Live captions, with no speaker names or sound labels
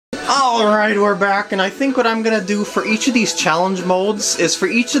Alright, we're back, and I think what I'm gonna do for each of these challenge modes is for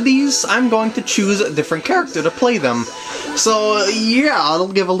each of these, I'm going to choose a different character to play them. So, yeah,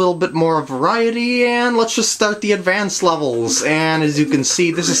 it'll give a little bit more variety, and let's just start the advanced levels. And as you can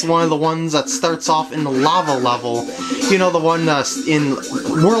see, this is one of the ones that starts off in the lava level. You know, the one in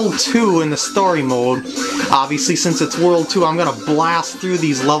World 2 in the story mode. Obviously, since it's World 2, I'm gonna blast through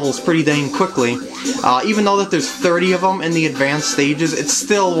these levels pretty dang quickly. Even though that there's 30 of them in the advanced stages, it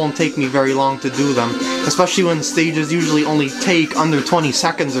still won't take me very long to do them. Especially when the stages usually only take under 20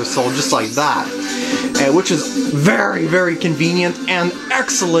 seconds or so, just like that. Which is very, very convenient and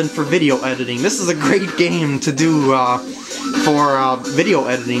excellent for video editing. This is a great game to do for video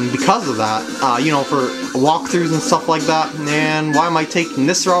editing because of that. You know, for walkthroughs and stuff like that. And why am I taking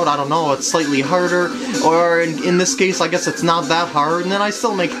this route? I don't know. It's slightly harder. Or in this case, I guess it's not that hard. And then I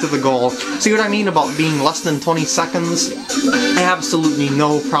still make it to the goal. See what I mean about being less than 20 seconds? Absolutely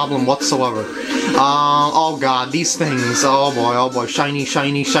no problem whatsoever. Oh god, these things. Oh boy, shiny,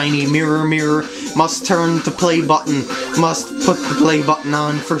 shiny, shiny, mirror, mirror. Must turn to play button. Must put the play button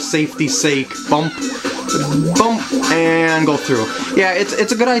on for safety's sake. Bump, bump, and go through. Yeah,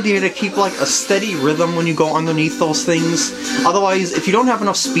 it's a good idea to keep like a steady rhythm when you go underneath those things. Otherwise, if you don't have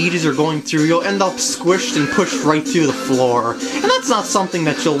enough speed as you're going through, you'll end up squished and pushed right through the floor. And that's not something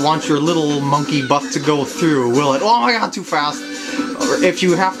that you'll want your little monkey butt to go through, will it? Oh my god, too fast. If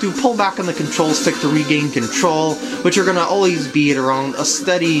you have to, pull back on the control stick to regain control, but you're gonna always be at around a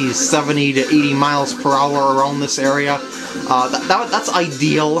steady 70 to 80 miles per hour around this area. That's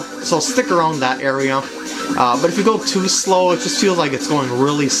ideal, so stick around that area. But if you go too slow, it just feels like it's going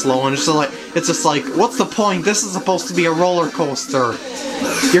really slow, and it's just like, what's the point? This is supposed to be a roller coaster.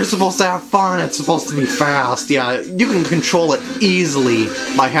 You're supposed to have fun, it's supposed to be fast. Yeah, you can control it easily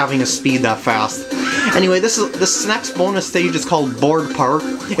by having a speed that fast. Anyway, this next bonus stage is called Board Park.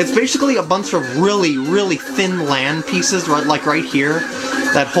 It's basically a bunch of really, really thin land pieces, like right here,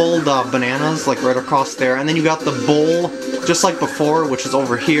 that hold bananas, like right across there. And then you got the bowl, just like before, which is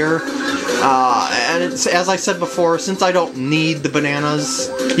over here. And it's, as I said before, since I don't need the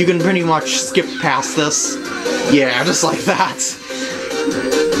bananas, you can pretty much skip past this. Yeah, just like that.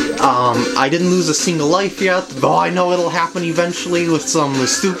 I didn't lose a single life yet, though I know it'll happen eventually with some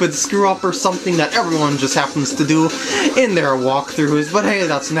stupid screw-up or something that everyone just happens to do in their walkthroughs, but hey,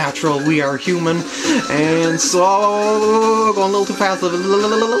 that's natural, we are human, and so, going a little too fast,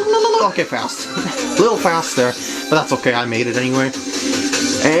 okay, fast, a little fast there, but that's okay, I made it anyway.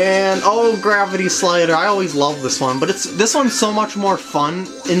 And, oh, Gravity Slider, I always love this one, but this one's so much more fun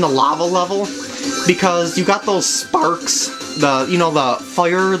in the lava level, because you got those sparks, the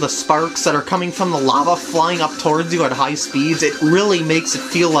fire, the sparks that are coming from the lava flying up towards you at high speeds. It really makes it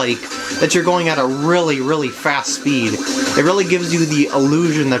feel like that you're going at a really, really fast speed. It really gives you the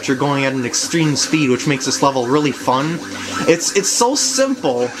illusion that you're going at an extreme speed, which makes this level really fun. It's so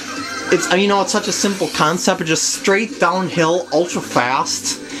simple. It's such a simple concept. It's just straight downhill, ultra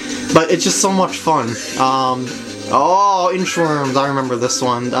fast, but it's just so much fun. Oh, inchworms, I remember this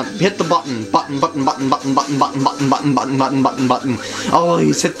one. Hit the button. Button.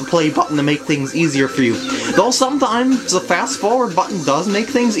 Always hit the play button to make things easier for you. Though sometimes the fast forward button does make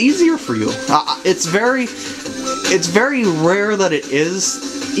things easier for you. It's very rare that it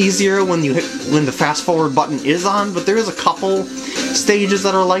is easier when the fast forward button is on, but there is a couple stages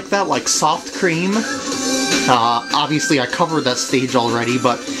that are like that, like Soft Cream. Obviously I covered that stage already,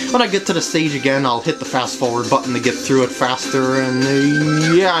 but when I get to the stage again, I'll hit the fast forward button to get through it faster, and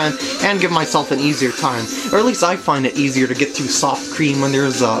yeah, and give myself an easier time. Or at least I find it easier to get through Soft Cream when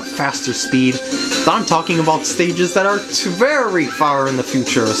there's a faster speed. But I'm talking about stages that are very far in the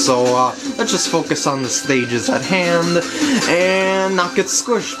future, so let's just focus on the stages at hand, and not get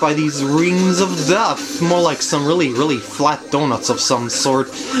squished by these rings of death. More like some really, really flat donuts of some sort,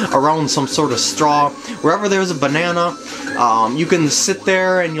 around some sort of straw. Wherever there's a banana, you can sit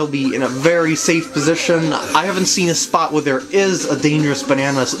there and you'll be in a very safe position. I haven't seen a spot where there is a dangerous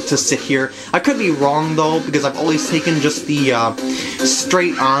banana to sit here. I could be wrong though, because I've always taken just the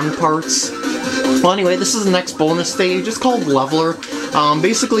straight on parts. Well, anyway, this is the next bonus stage. It's called Leveler.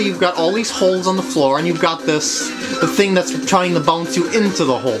 Basically, you've got all these holes on the floor, and you've got the thing that's trying to bounce you into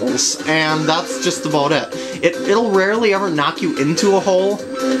the holes, and that's just about it. It'll rarely ever knock you into a hole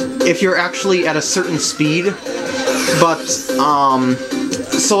if you're actually at a certain speed, but,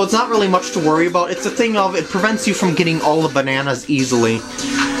 so it's not really much to worry about. It's a thing of, it prevents you from getting all the bananas easily.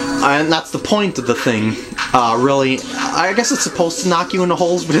 And that's the point of the thing, really. I guess it's supposed to knock you into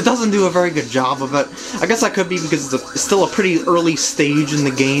holes, but it doesn't do a very good job of it. I guess that could be because it's still a pretty early stage in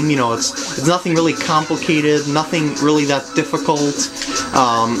the game. You know, it's nothing really complicated, nothing really that difficult.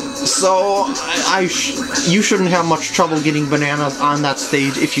 So you shouldn't have much trouble getting bananas on that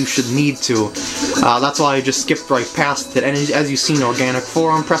stage if you should need to. That's why I just skipped right past it. And as you see in Organic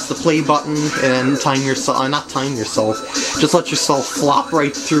Forum, press the play button and time yourself, not time yourself, just let yourself flop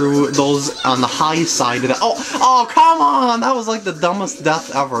right through those on the high side of that. Oh, come on! That was like the dumbest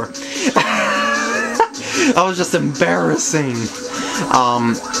death ever. That was just embarrassing.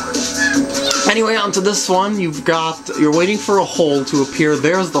 Anyway, on to this one. You're waiting for a hole to appear.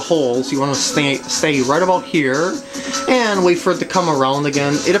 There's the hole, so you want to stay right about here and wait for it to come around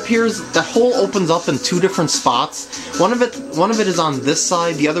again. It appears that hole opens up in two different spots. One of it is on this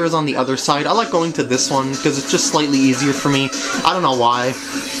side, the other is on the other side. I like going to this one because it's just slightly easier for me. I don't know why.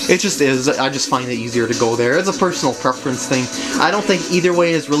 It just is. I just find it easier to go there. It's a personal preference thing. I don't think either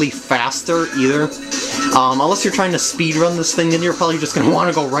way is really faster either. Unless you're trying to speedrun this thing, then you're probably just going to want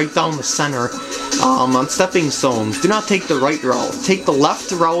to go right down the center. On stepping stones, do not take the right route. Take the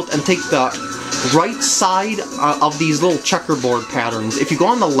left route and take the right side of these little checkerboard patterns. If you go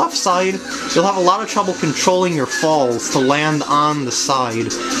on the left side, you'll have a lot of trouble controlling your falls to land on the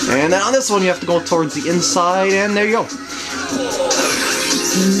side. And then on this one, you have to go towards the inside, and there you go.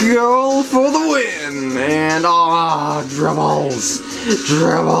 Go for the win! And dribbles!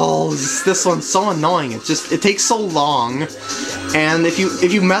 Dribbles! This one's so annoying. It takes so long, and if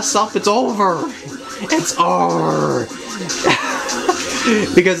you mess up, it's over. It's over.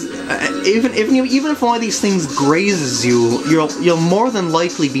 Because even if one of these things grazes you, you'll more than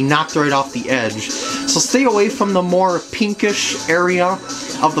likely be knocked right off the edge. So stay away from the more pinkish area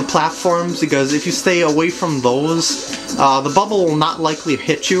of the platforms, because if you stay away from those, the bubble will not likely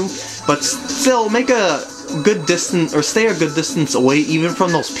hit you. But still, make a good distance, or stay a good distance away even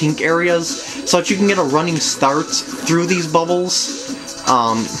from those pink areas, so that you can get a running start through these bubbles,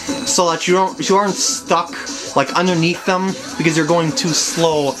 so that you aren't stuck like underneath them because you're going too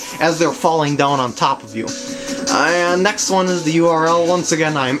slow as they're falling down on top of you. And next one is the URL. Once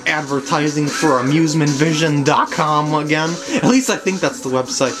again, I'm advertising for amusementvision.com again. At least I think that's the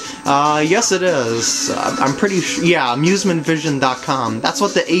website. Yes it is. I'm pretty sure. Yeah, amusementvision.com. That's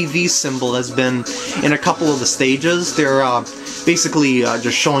what the AV symbol has been in a couple of the stages. They're basically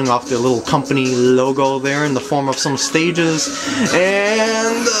just showing off their little company logo there in the form of some stages.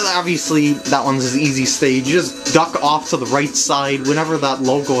 And obviously that one's an easy stage. You just duck off to the right side whenever that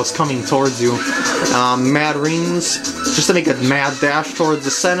logo is coming towards you. Mad rings, just to make a mad dash towards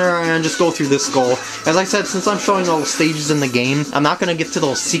the center, and just go through this goal. As I said, since I'm showing all the stages in the game, I'm not going to get to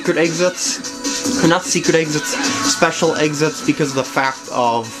those secret exits. Or not secret exits, special exits, because of the fact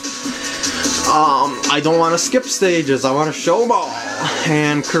of I don't want to skip stages, I want to show them all.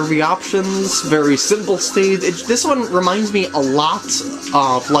 And curvy options, very simple stage. This one reminds me a lot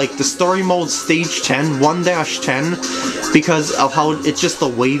of like the story mode stage 10, 1-10, because of how it's just a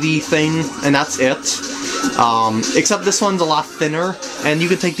wavy thing, and that's it. Except this one's a lot thinner, and you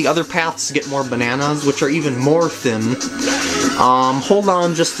can take the other paths to get more bananas, which are even more thin. Hold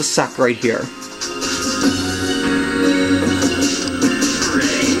on just a sec right here.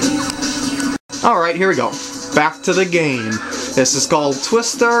 Alright, here we go. Back to the game. This is called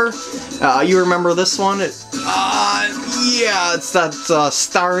Twister. You remember this one? Yeah, it's that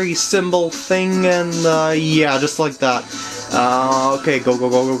starry symbol thing, and yeah, just like that. Okay, go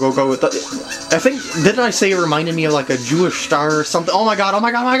with that. I think, didn't I say it reminded me of like a Jewish star or something? Oh my god, oh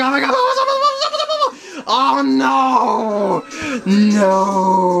my god, oh my god, oh my god! Oh no!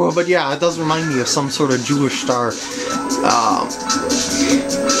 No! But yeah, it does remind me of some sort of Jewish star.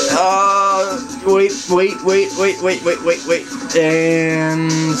 Wait.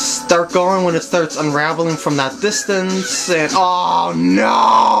 And start going when it starts unraveling from that distance. And oh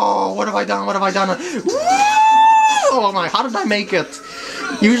no! What have I done? What have I done? Woo! Oh my, how did I make it?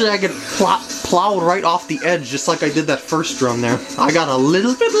 Usually I get plowed right off the edge, just like I did that first run there. I got a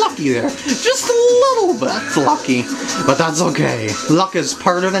little bit lucky there. Just a little bit lucky. But that's okay. Luck is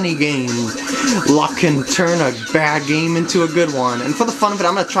part of any game. Luck can turn a bad game into a good one. And for the fun of it,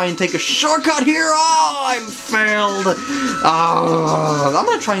 I'm going to try and take a shortcut here. Oh, I failed. I'm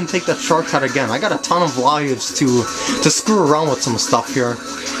going to try and take that shortcut again. I got a ton of lives to screw around with some stuff here.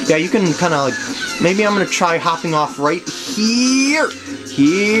 Yeah, you can kind of like, maybe I'm going to try hopping off right here.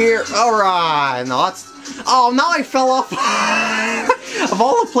 Here. Alright. Now that's... Oh, now I fell off. Of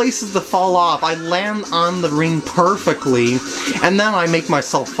all the places to fall off, I land on the ring perfectly, and then I make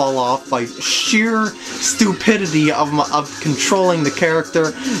myself fall off by sheer stupidity of controlling the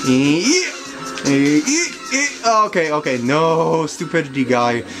character. Okay, no stupidity,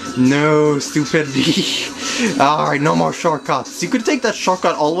 guy. No stupidity. Alright, no more shortcuts. You could take that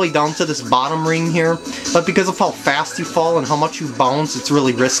shortcut all the way down to this bottom ring here, but because of how fast you fall and how much you bounce, it's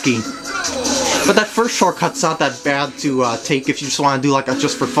really risky. But that first shortcut's not that bad to take if you just want to do like a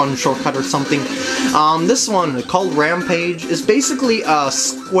just for fun shortcut or something. This one, called Rampage, is basically a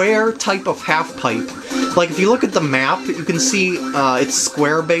square type of half-pipe. Like, if you look at the map, you can see it's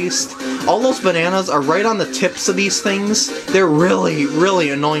square-based. All those bananas are right on the tips of these things. They're really, really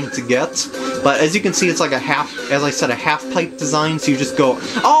annoying to get. But as you can see, it's like a as I said, a half-pipe design, so you just go,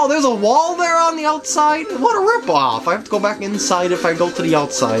 oh, there's a wall there on the outside? What a rip-off! I have to go back inside if I go to the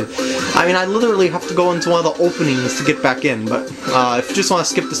outside. I mean, I literally have to go into one of the openings to get back in, but if you just want to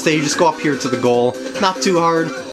skip the stage, just go up here to the goal. Not too hard.